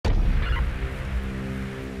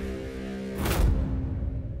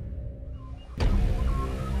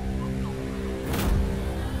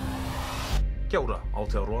Kia ora,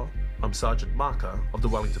 Aotearoa. I'm Sergeant Marker of the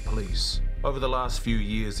Wellington Police. Over the last few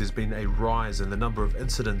years, there's been a rise in the number of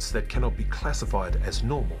incidents that cannot be classified as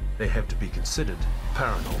normal. They have to be considered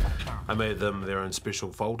paranormal. I made them their own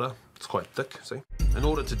special folder. It's quite thick, see? In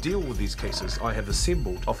order to deal with these cases, I have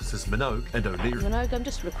assembled Officers Minogue and O'Leary. Minogue, I'm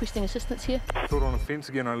just requesting assistance here. Thought on a fence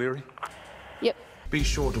again, O'Leary? Yep. Be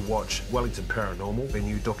sure to watch Wellington Paranormal, their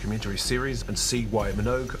new documentary series, and see why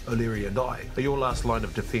Minogue, O'Leary and I are your last line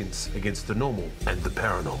of defence against the normal and the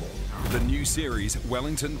paranormal. The new series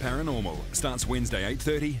Wellington Paranormal starts Wednesday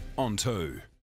 8:30 on 2.